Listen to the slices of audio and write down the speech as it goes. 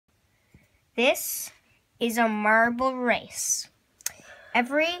This is a marble race.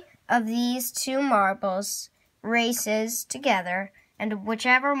 Every of these two marbles races together, and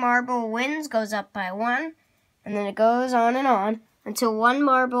whichever marble wins goes up by one, and then it goes on until one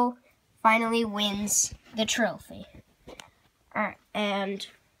marble finally wins the trophy. Alright, and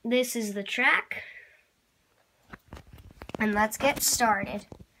this is the track. And let's get started.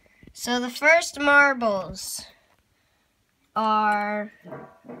 So the first marbles are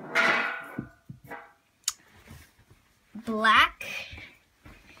black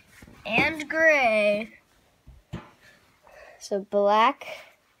and gray. So black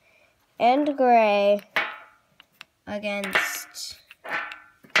and gray against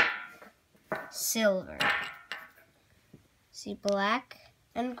silver. See, black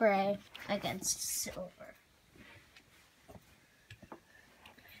and gray against silver.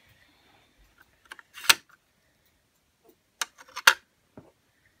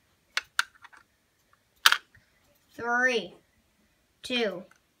 Three, two,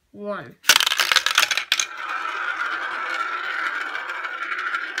 one.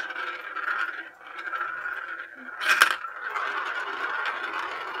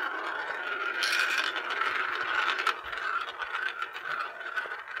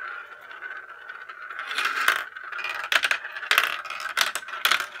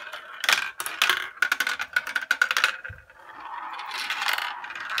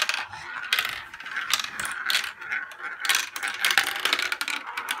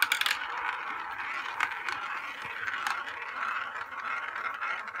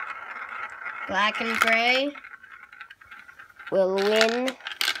 Black and gray will win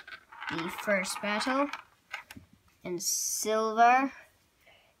the first battle, and silver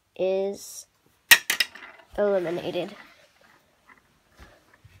is eliminated.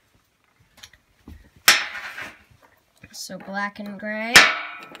 So black and gray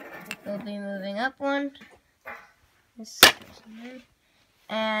will be moving up one.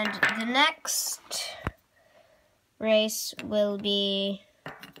 And the next race will be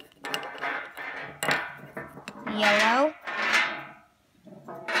yellow.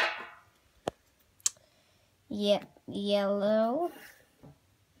 Yellow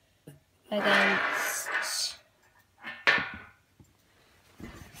against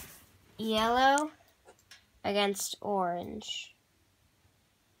yellow against orange.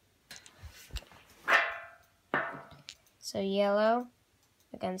 So yellow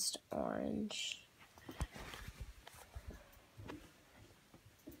against orange.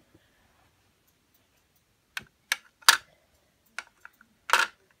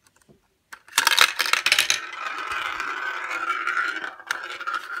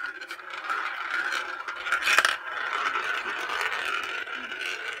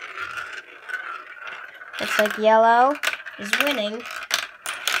 Looks like yellow is winning.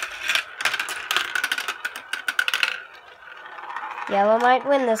 Yellow might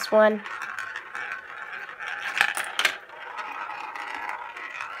win this one.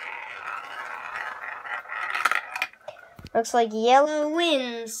 Looks like yellow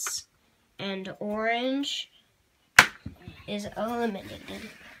wins and orange is eliminated.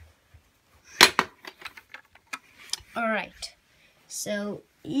 Alright, so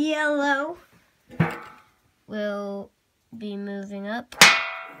yellow will be moving up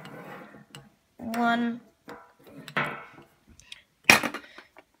one.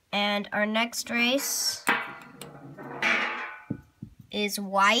 And our next race is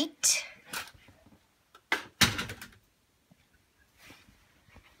white.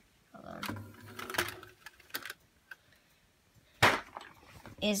 Hold on.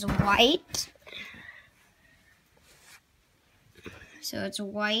 Is white. So it's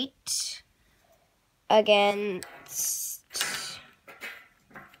white against,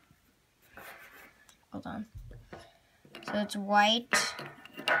 hold on. So it's white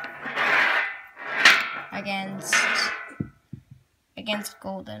against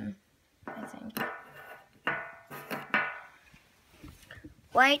golden, I think.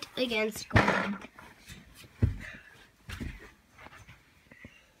 White against golden.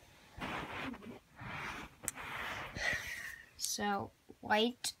 So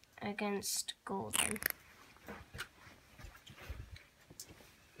white against golden.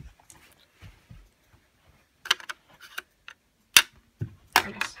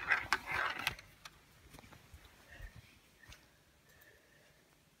 Yes.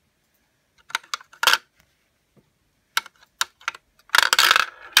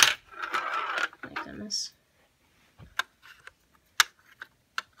 My goodness.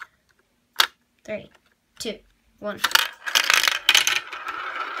 3, 2, 1.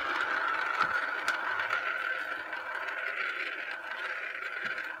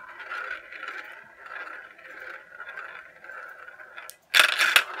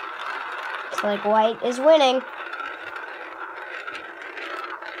 Looks like white is winning.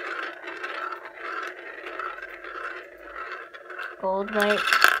 Gold might...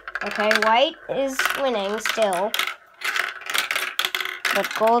 Okay, white is winning still. But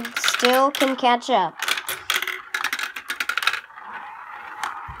gold still can catch up.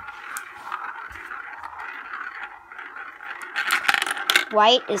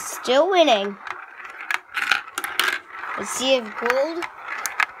 White is still winning. Let's see if gold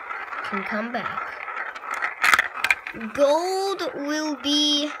can come back. Gold will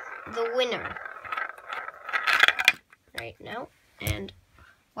be the winner right now, and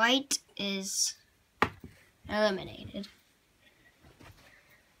white is eliminated.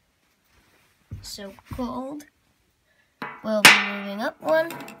 So gold will be moving up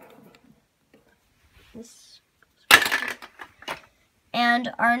one.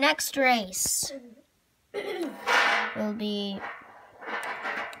 And our next race will be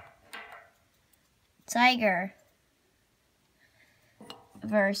Tiger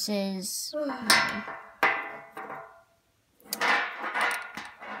versus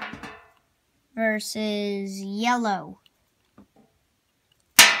yellow.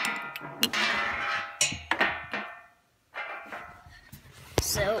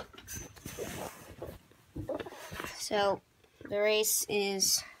 So the race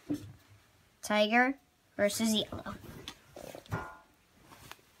is Tiger versus yellow.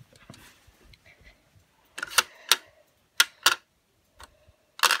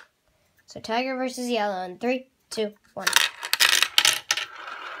 So Tiger versus yellow in 3, 2, 1.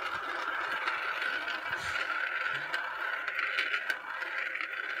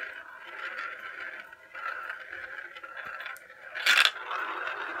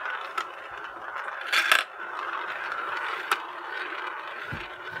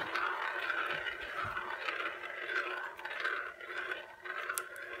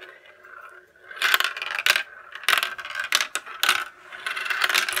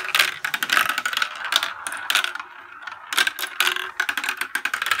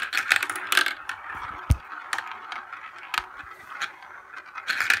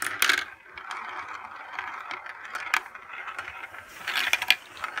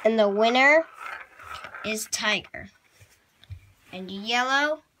 And the winner is Tiger. And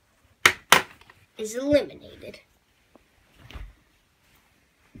yellow is eliminated.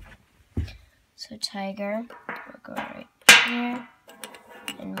 So Tiger will go right here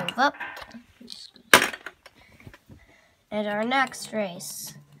and move up. And our next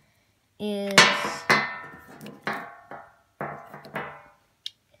race is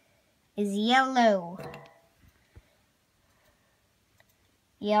yellow.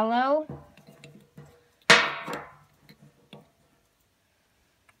 Yellow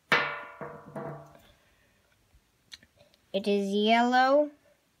it is yellow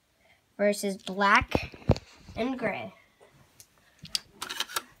versus black and gray.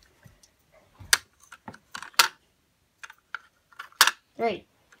 Three,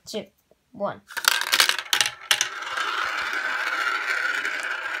 two, one.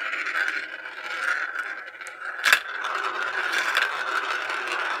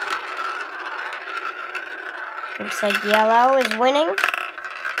 Looks like yellow is winning.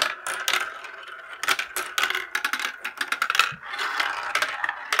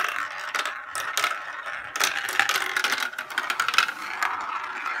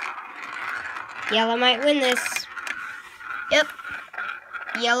 Yellow might win this. Yep.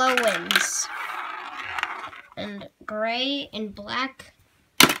 Yellow wins. And gray and black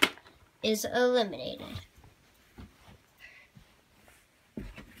is eliminated.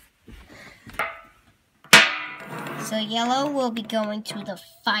 So yellow will be going to the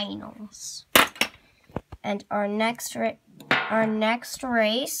finals. And our next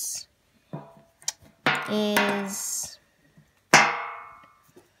race is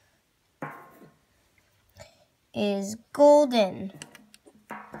golden.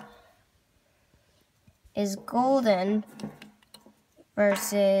 Is golden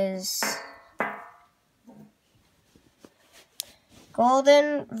versus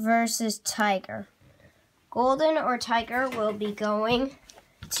tiger. Golden or tiger will be going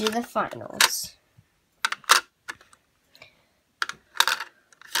to the finals.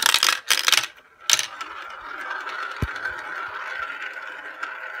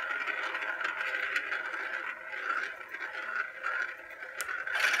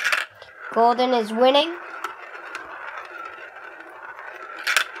 Golden is winning.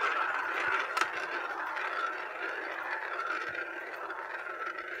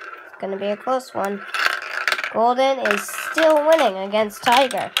 It's going to be a close one. Golden is still winning against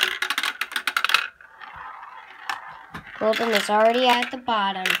Tiger. Golden is already at the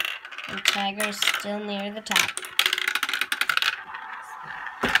bottom And Tiger's still near the top.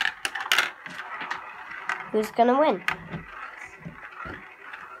 Who's gonna win?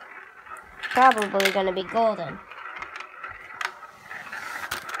 Probably gonna be Golden.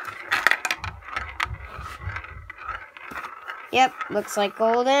 Yep, looks like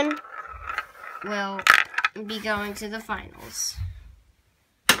Golden will be going to the finals.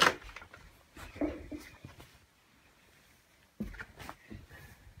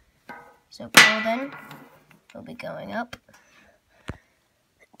 So Golden will be going up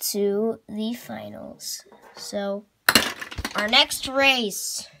to the finals. So our next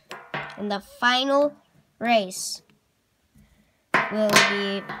race, in the final race,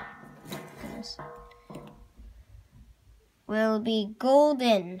 will be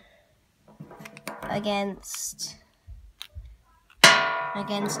Golden against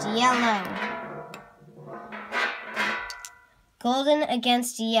Yellow. Golden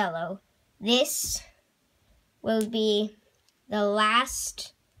against Yellow. This will be the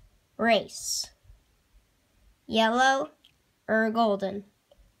last race. Yellow or Golden?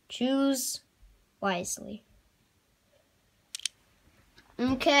 Choose wisely.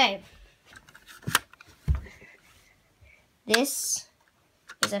 Okay. This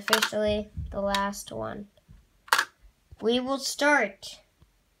is officially the last one. We will start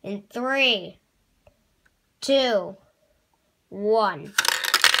in 3, 2, 1.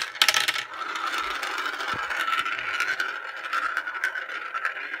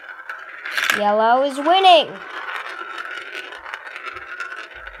 Yellow is winning.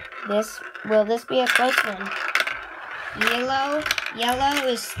 Will this be a close one? Yellow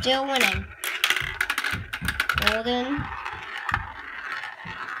is still winning. Golden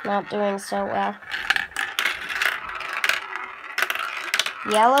not doing so well.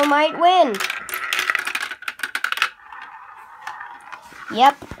 Yellow might win.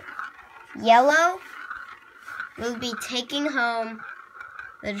 Yep. Yellow will be taking home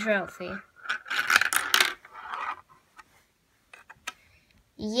the trophy.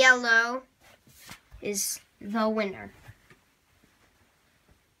 Yellow is the winner.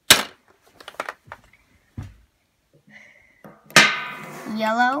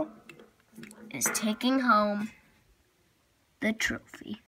 Yellow is taking home the trophy.